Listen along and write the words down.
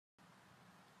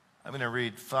I'm going to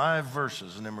read 5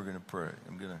 verses, and then we're going to pray.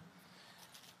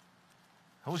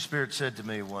 Holy Spirit said to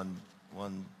me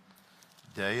one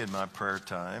day in my prayer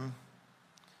time,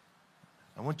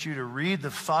 I want you to read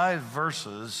the 5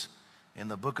 verses in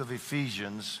the book of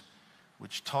Ephesians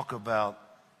which talk about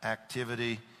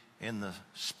activity in the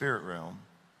spirit realm,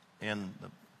 in the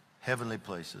heavenly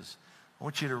places. I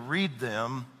want you to read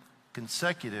them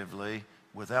consecutively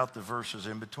without the verses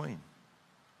in between.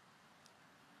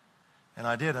 And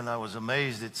I did, and I was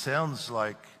amazed. It sounds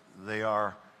like they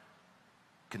are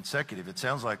consecutive. It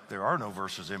sounds like there are no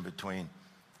verses in between.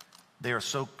 They are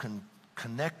so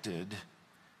connected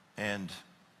and,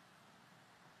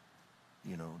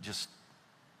 just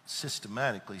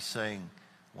systematically saying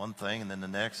one thing and then the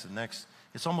next.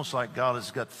 It's almost like God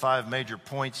has got 5 major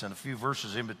points and a few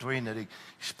verses in between that he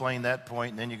explained that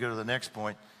point, and then you go to the next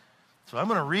point. So I'm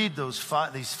going to read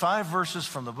these 5 verses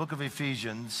from the book of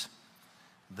Ephesians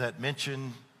that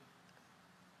mention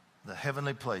the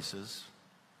heavenly places.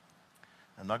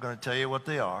 I'm not going to tell you what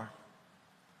they are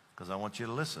because I want you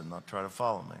to listen, not try to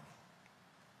follow me.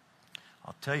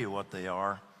 I'll tell you what they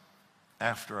are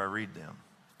after I read them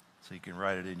so you can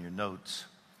write it in your notes.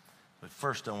 But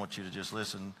first I want you to just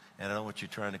listen, and I don't want you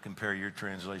trying to compare your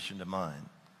translation to mine.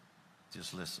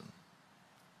 Just listen.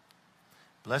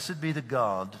 Blessed be the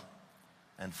God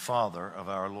and Father of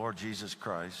our Lord Jesus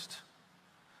Christ,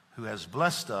 who has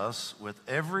blessed us with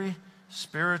every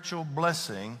spiritual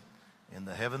blessing in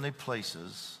the heavenly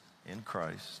places in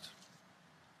Christ,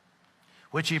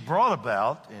 which he brought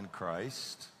about in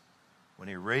Christ when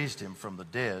he raised him from the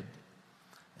dead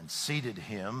and seated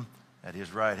him at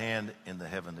his right hand in the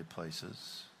heavenly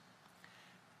places,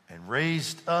 and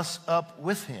raised us up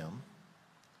with him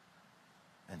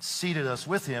and seated us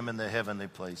with him in the heavenly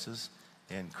places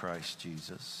in Christ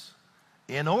Jesus,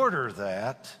 in order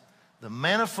that the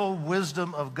manifold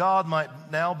wisdom of God might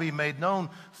now be made known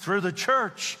through the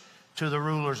church to the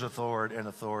rulers and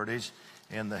authorities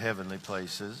in the heavenly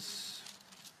places.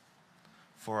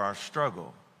 For our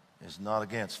struggle is not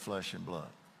against flesh and blood,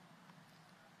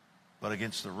 but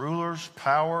against the rulers,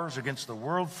 powers, against the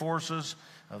world forces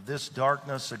of this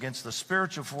darkness, against the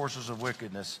spiritual forces of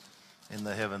wickedness in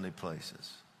the heavenly places.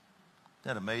 Isn't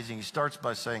that amazing? He starts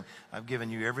by saying, I've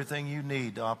given you everything you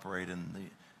need to operate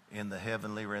in the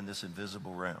heavenly or in this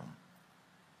invisible realm.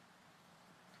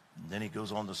 And then he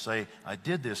goes on to say, I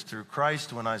did this through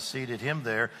Christ when I seated him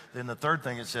there. Then the third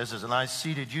thing it says is, and I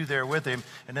seated you there with him.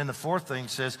 And then the fourth thing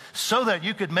says, so that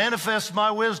you could manifest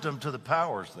my wisdom to the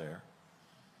powers there.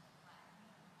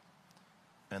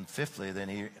 And fifthly,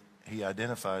 then he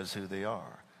identifies who they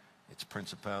are. It's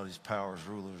principalities, powers,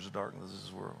 rulers of darkness of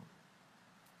this world.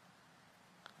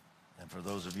 And for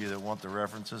those of you that want the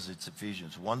references, it's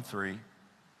Ephesians 1:3,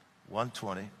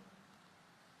 1:20,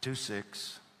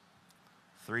 2:6,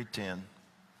 3:10,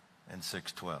 and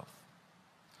 6:12.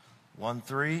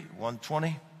 1:3,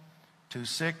 1:20,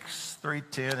 2:6,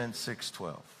 3:10, and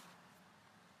 6:12.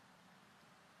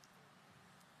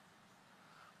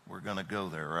 We're going to go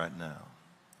there right now.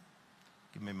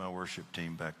 Give me my worship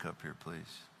team back up here,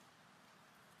 please.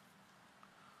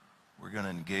 We're going to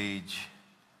engage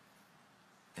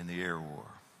in the air war.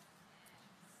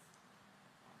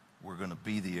 We're going to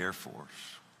be the Air Force.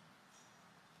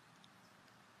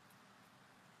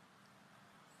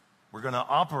 We're going to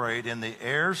operate in the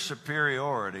air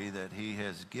superiority that he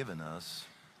has given us.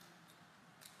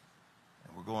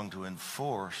 And we're going to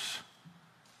enforce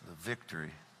the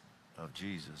victory of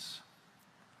Jesus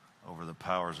over the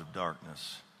powers of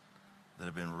darkness that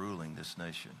have been ruling this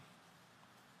nation.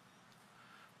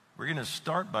 We're going to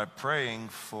start by praying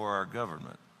for our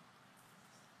government.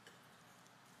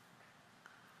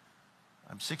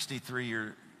 I'm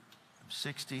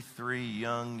 63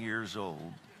 young years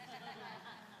old.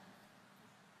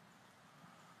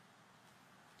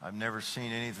 I've never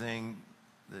seen anything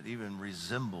that even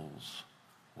resembles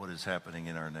what is happening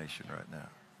in our nation right now.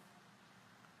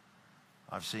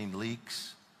 I've seen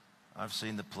leaks. I've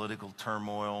seen the political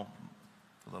turmoil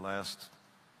for the last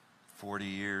 40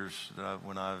 years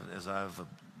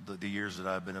the years that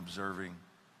I've been observing.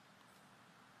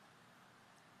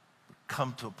 We've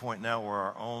come to a point now where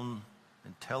our own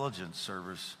intelligence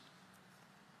service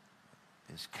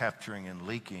is capturing and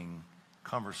leaking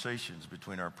conversations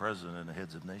between our president and the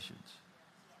heads of nations.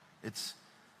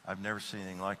 I've never seen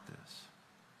anything like this.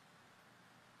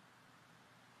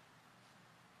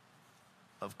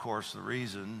 Of course, the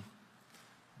reason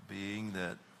being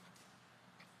that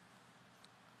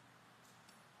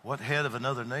what head of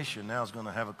another nation now is going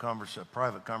to have a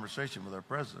private conversation with our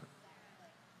president?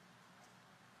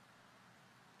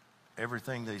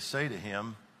 Everything they say to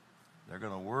him, they're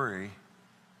going to worry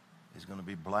he's going to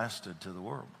be blasted to the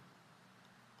world.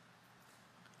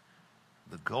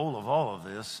 The goal of all of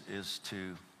this is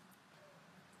to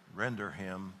render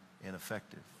him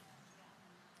ineffective,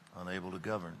 unable to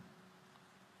govern.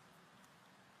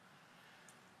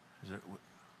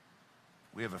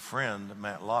 We have a friend,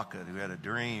 Matt Lockett, who had a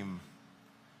dream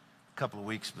a couple of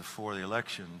weeks before the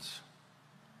elections.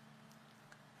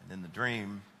 And in the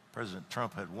dream, President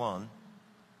Trump had won,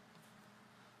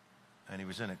 and he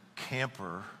was in a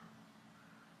camper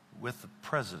with the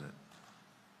president.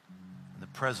 And the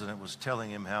president was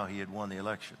telling him how he had won the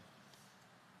election.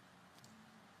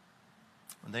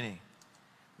 And then he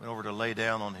went over to lay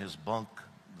down on his bunk.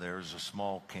 There's a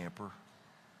small camper.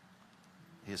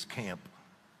 His camp.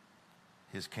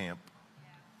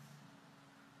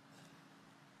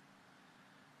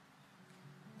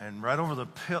 And right over the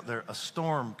pit there, a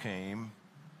storm came,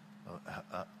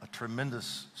 a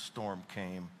tremendous storm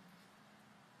came,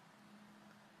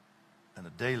 and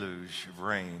a deluge of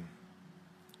rain.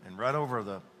 And right over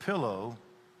the pillow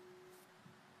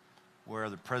where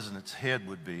the president's head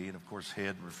would be, and of course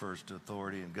head refers to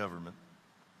authority and government,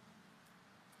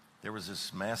 there was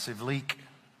this massive leak.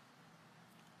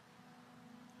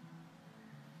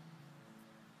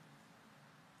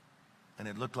 And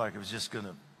it looked like it was just going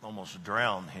to almost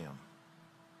drown him.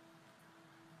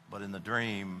 But in the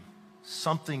dream,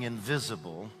 something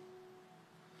invisible,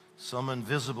 some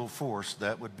invisible force,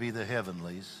 that would be the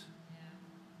heavenlies,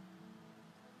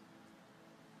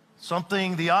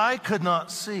 something the eye could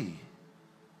not see,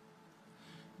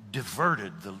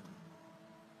 diverted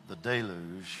the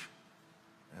deluge,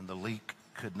 and the leak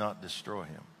could not destroy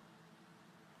him.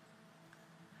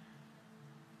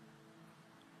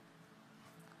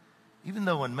 Even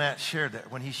though when Matt shared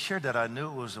that, when he shared that, I knew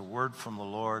it was a word from the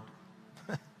Lord.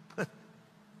 But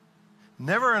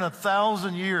never in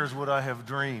 1,000 years would I have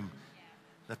dreamed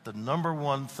that the number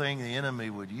one thing the enemy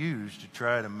would use to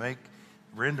try to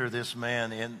render this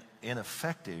man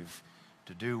ineffective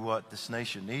to do what this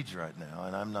nation needs right now.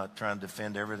 And I'm not trying to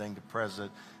defend everything the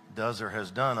president does or has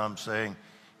done. I'm saying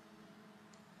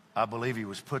I believe he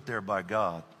was put there by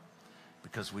God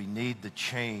because we need the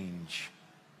change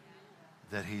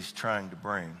that he's trying to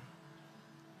bring.